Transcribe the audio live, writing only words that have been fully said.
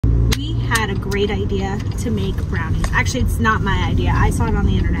a great idea to make brownies. Actually, it's not my idea. I saw it on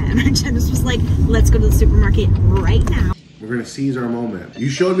the internet and our dentist was like, let's go to the supermarket right now. We're gonna seize our moment. You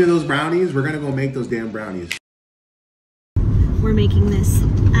showed me those brownies, we're gonna go make those damn brownies. We're making this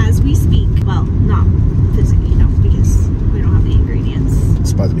as we speak. Well, not physically, no, because we don't have the ingredients.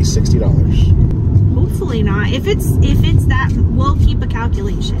 It's about to be $60. Hopefully not. If it's that, we'll keep a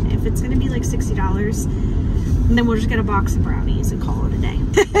calculation. If it's gonna be like $60, then we'll just get a box of brownies and call it a day.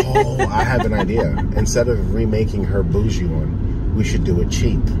 Oh, I have an idea. Instead of remaking her bougie one, we should do it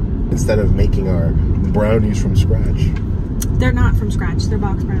cheap. Instead of making our brownies from scratch. They're not from scratch, they're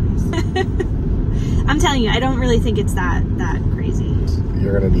box brownies. I'm telling you, I don't really think it's that crazy.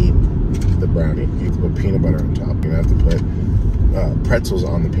 You're gonna need the brownie. You have to put peanut butter on top. You're gonna have to put pretzels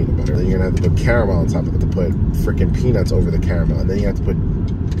on the peanut butter. Then you're gonna have to put caramel on top of it, to put freaking peanuts over the caramel. And then you have to put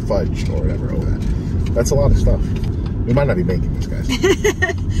fudge or whatever over that. That's a lot of stuff. We might not be making this, guys.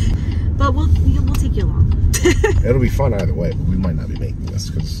 But we'll take you along. It'll be fun either way, but we might not be making this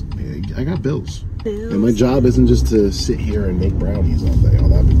because I got bills. Bills. And my job isn't just to sit here and make brownies all day. Oh,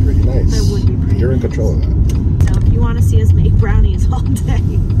 that'd be pretty nice. That would be pretty You're in control of that. So if you want to see us make brownies all day,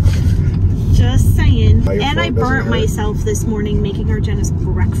 just saying. And I burnt myself this morning making our Jenna's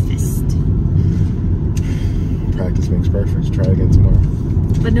breakfast. Practice makes perfect. Try again tomorrow.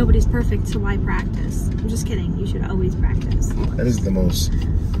 But nobody's perfect, so why practice? I'm just kidding. You should always practice. That is the most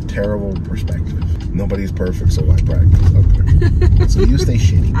terrible perspective. Nobody's perfect, so why practice? Okay. So you stay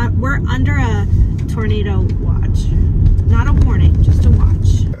shitty. We're under a tornado watch. Not a warning, just a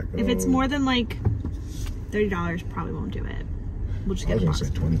watch. If it's more than like $30, probably won't do it. We'll just get a box. I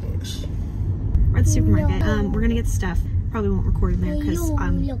was gonna say 20 bucks. We're at the supermarket. We're gonna get the stuff. Probably won't record in there because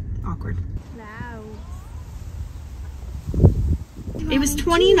I'm awkward. It was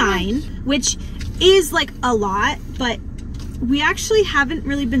 $29, which is like a lot, but we actually haven't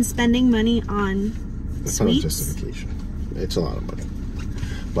really been spending money on That's sweets. not a justification. It's a lot of money.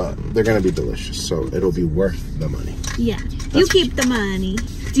 But they're gonna be delicious, so it'll be worth the money. Yeah. You keep the money.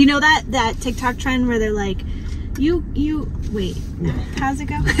 Do you know that TikTok trend where they're like, wait, no. How's it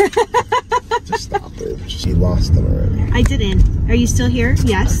go? Just stop it. You lost them already. I didn't. Are you still here?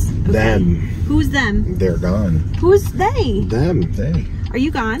 Yes. Okay. Them. Who's them? They're gone. Who's they? Them. They. Are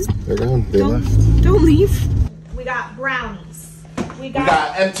you gone? They're gone. They left. Don't leave. We got brownies. We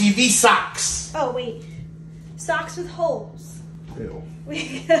got MTV socks. Oh wait, socks with holes. Ew.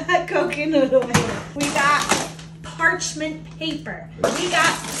 We got coconut oil. We got parchment paper. We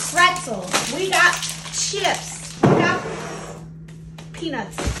got pretzels. We got chips. We got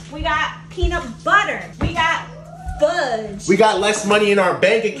peanuts. We got peanut butter. We got fudge. We got less money in our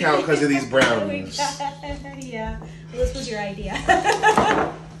bank account because of these brownies. Yeah, well, this was your idea.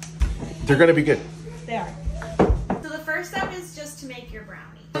 They're gonna be good. They are. So the first step is just to make your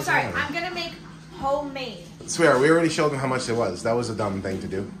brownie. I'm sorry, I'm gonna make homemade. Swear, we already showed them how much it was. That was a dumb thing to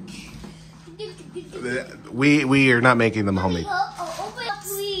do. We are not making them homemade.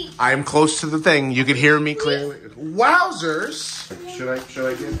 I'm close to the thing. You can hear me clearly. Wowzers! Should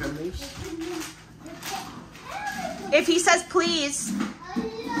I give him these? If he says please.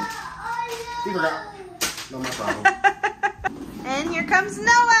 He forgot. No, my problem. And here comes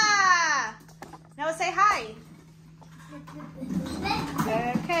Noah. Noah, say hi.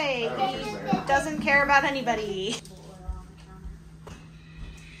 Okay, he doesn't care about anybody.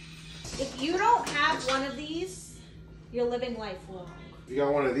 If you don't have one of these, you're living life wrong. If you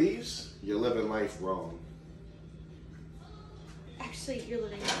got one of these, you're living life wrong. Actually, you're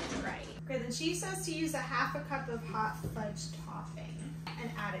living life right. Okay, then she says to use a ½ cup of hot fudge topping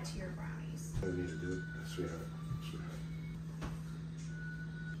and add it to your brownies. I need to do it, sweetheart.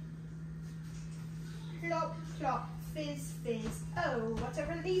 Plop, plop, fizz, fizz. Oh,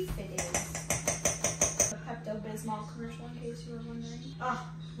 whatever leaf it is. The Pepto-Bismol commercial, in case you were wondering. Oh,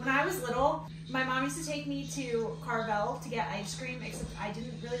 when I was little, my mom used to take me to Carvel to get ice cream, except I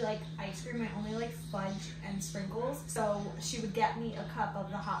didn't really like ice cream. I only liked fudge and sprinkles. So she would get me a cup of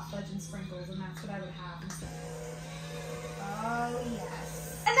the hot fudge and sprinkles, and that's what I would have instead. Oh,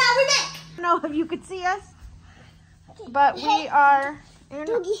 yes. And now we're back! I don't know if you could see us, but we are in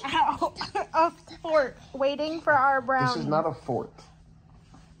a fort waiting for our brownies. This is not a fort.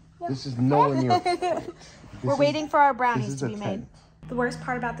 This is nowhere near a fort. We're waiting for our brownies to be made. tent. The worst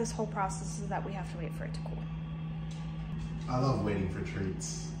part about this whole process is that we have to wait for it to cool. I love waiting for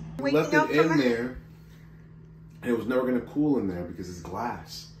treats. We Wait, left it in there, and it was never gonna cool in there because it's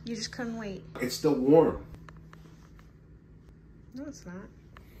glass. You just couldn't wait. It's still warm. No, it's not.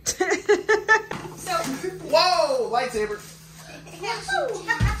 So, whoa, lightsaber.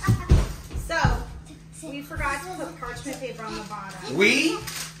 So, we forgot to put parchment paper on the bottom. We?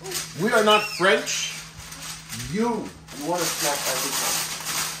 We are not French. You want to snack every time.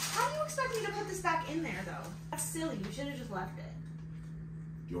 How do you expect me to put this back in there, though? That's silly. You should have just left it.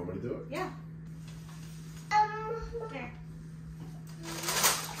 Do you want me to do it? Yeah. There.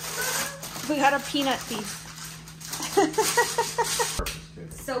 We got a peanut thief.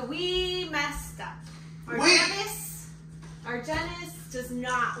 So we messed up. Our Janice does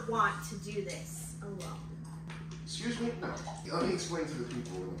not want to do this alone. Excuse me? No. Let me explain to the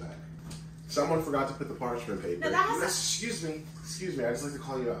people in the back. Someone forgot to put the parchment paper. No, that has Excuse me. Excuse me. I just like to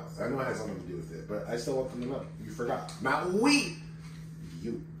call you out. I know it has something to do with it, but I still want them to know. You forgot. Not we.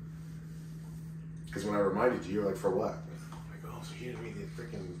 You. Because when I reminded you, you're like, for what? I'm like, oh, so you didn't read the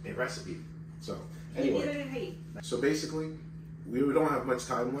freaking recipe. So, anyway. Neither did he. So basically, we don't have much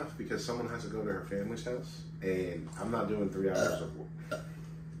time left because someone has to go to her family's house, and I'm not doing 3 hours of work.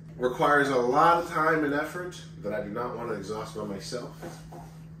 Requires a lot of time and effort that I do not want to exhaust by myself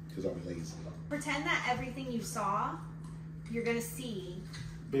because I'm lazy. Pretend that everything you saw, you're going to see.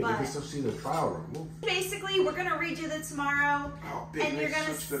 Babe, you can still see the trial room. Move. Basically, we're going to redo this tomorrow. Oh, babe, and you're going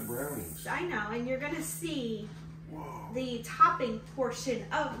to such good brownies. I know, and you're going to see Whoa. the topping portion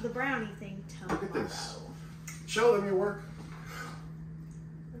of the brownie thing tomorrow. Look at this. Show them your work.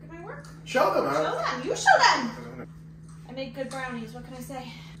 Look at my work. Show them. Show them. You show them. I make good brownies. What can I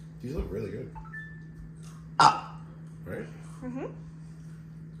say? These look really good. Right? Mm-hmm.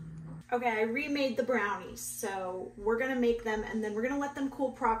 Okay, I remade the brownies, so we're gonna make them and then we're gonna let them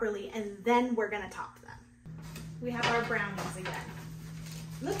cool properly and then we're gonna top them. We have our brownies again.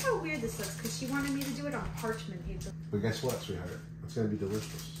 Look how weird this looks because she wanted me to do it on parchment paper. But guess what, sweetheart? It's gonna be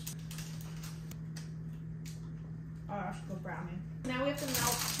delicious. Oh, that's a good brownie. Now we have to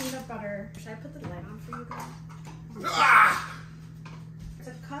melt peanut butter. Should I put the light on for you guys? Ah! It's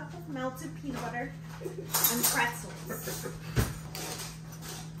a cup of melted peanut butter and pretzels.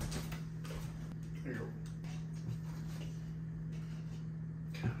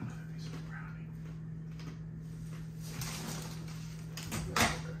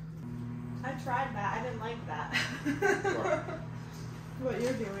 I tried that. I didn't like that. What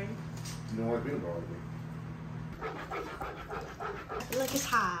you're doing. You don't like peanut butter. I feel like it's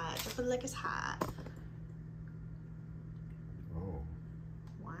hot. I feel like it's hot. Oh.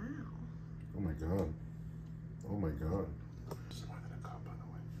 Wow. Oh my god. Oh my god. This is more than a cup, by the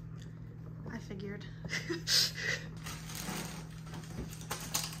way. I figured.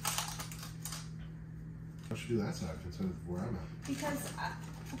 Why should you do that side instead of where I'm at? Because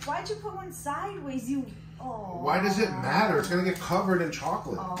why'd you put one sideways? You. Oh. Why does it matter? It's gonna get covered in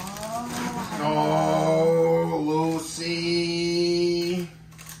chocolate. Oh. Oh, Lucy.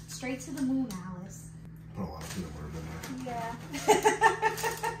 Straight to the moon, Alice. Put a lot of peanut butter in there. Yeah.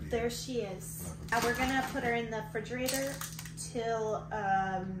 There she is. Now we're gonna put her in the refrigerator till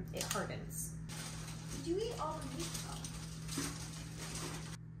it hardens. Did you eat all the meat?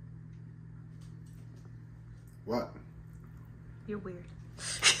 What? You're weird.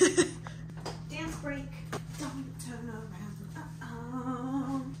 Dance break. Don't turn around.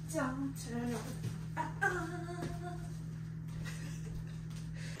 Uh-oh. Don't turn around. Uh-oh.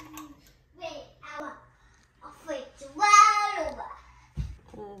 Wait, I'll flip the world over.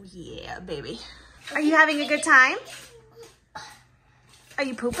 Oh yeah, baby. Are you having a good time? Are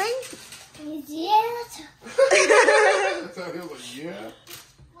you pooping? Yes. That's how he was like, yeah.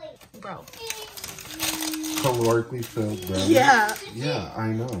 Bro. Calorically filled brownie. Yeah. Yeah, I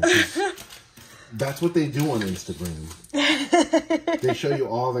know. That's what they do on Instagram. They show you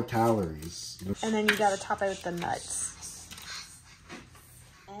all the calories. And then you gotta top it with the nuts.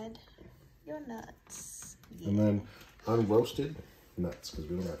 Add your nuts. Yeah. And then unroasted nuts, because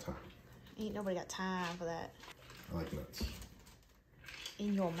we don't have time. Ain't nobody got time for that. I like nuts.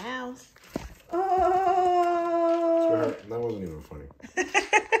 In your mouth. Oh! That wasn't even funny.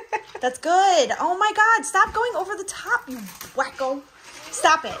 That's good. Oh my God, stop going over the top, you wacko.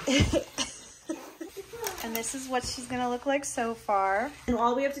 Stop it. And this is what she's gonna look like so far. And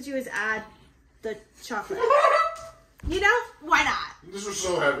all we have to do is add the chocolate. You know, why not? This was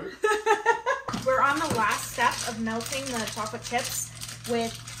so heavy. We're on the last step of melting the chocolate chips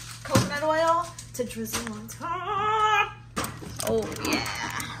with coconut oil to drizzle on top. Oh yeah,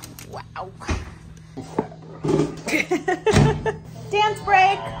 wow. Dance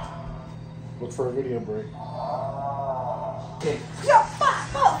break. Look for a video break. Yo,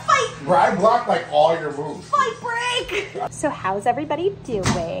 fight! Bro, I blocked like all your moves. Fight break! So how's everybody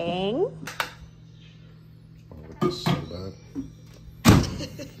doing? Oh, this is so bad.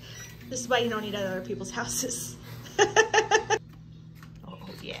 This is why you don't eat at other people's houses. Oh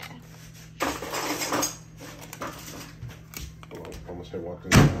yeah. Oh, almost hit walked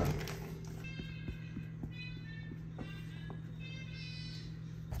in.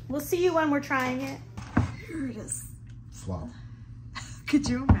 We'll see you when we're trying it. Here it is. Flop. Could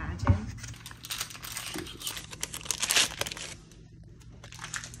you imagine? Jesus.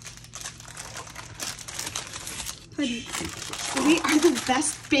 Honey, we are the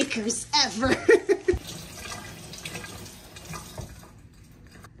best bakers ever.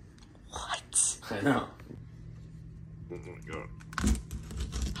 What? I know. Oh my god.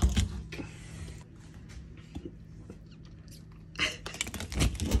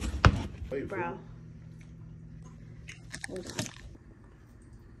 Wait, Bro. Hold on.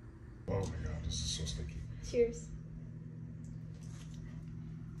 Oh my god, this is so sticky. Cheers.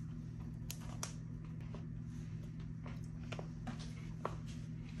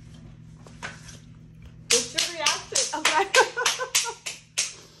 What's your reaction? Okay.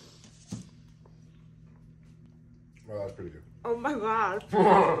 Well, that's pretty good. Oh my god.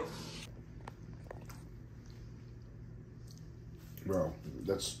 Bro,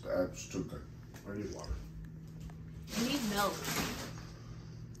 that's too good. I need water. I need milk.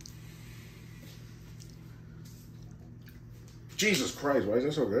 Jesus Christ, why is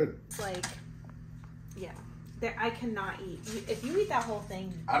that so good? It's like, yeah. There, I cannot eat. If you eat that whole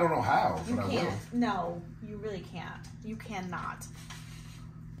thing, I don't know how, you but I will. can't. No, you really can't. You cannot.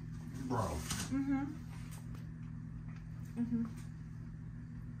 Bro. Mm-hmm. Mm-hmm.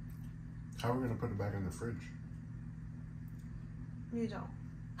 How are we going to put it back in the fridge? You don't.